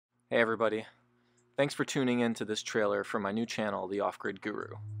Hey everybody, thanks for tuning in to this trailer for my new channel, The Off-Grid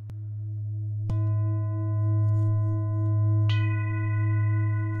Guru.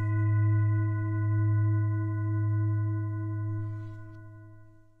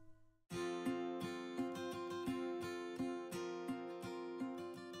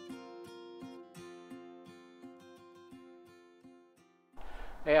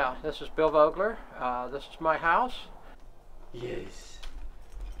 Yeah, this is Will Vogler. This is my house. Yes.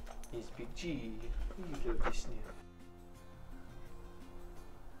 It's Big G. You love this new.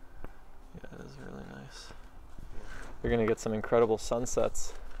 Yeah, it is really nice. You're gonna get some incredible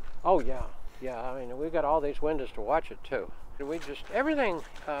sunsets. Oh yeah, yeah. I mean, we've got all these windows to watch it too. And we just everything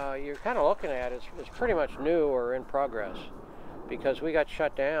you're kind of looking at is pretty much new or in progress because we got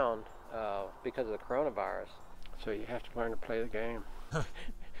shut down because of the coronavirus. So you have to learn to play the game.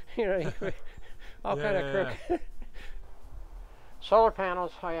 You know, all kind of crook. Solar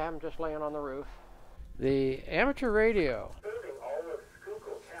panels, I have them just laying on the roof. The amateur radio.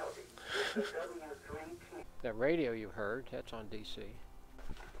 That radio you heard, that's on DC.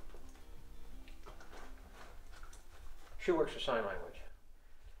 She works for sign language.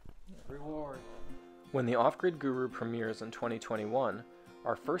 Reward. When The Off-Grid Guru premieres in 2021,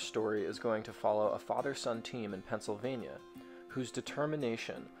 our first story is going to follow a father-son team in Pennsylvania whose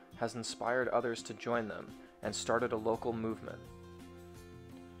determination has inspired others to join them and started a local movement.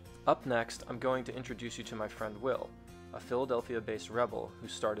 Up next, I'm going to introduce you to my friend Will, a Philadelphia-based rebel who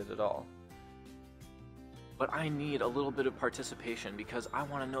started it all. But I need a little bit of participation because I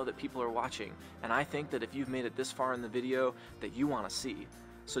want to know that people are watching, and I think that if you've made it this far in the video that you want to see.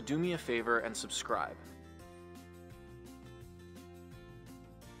 So do me a favor and subscribe.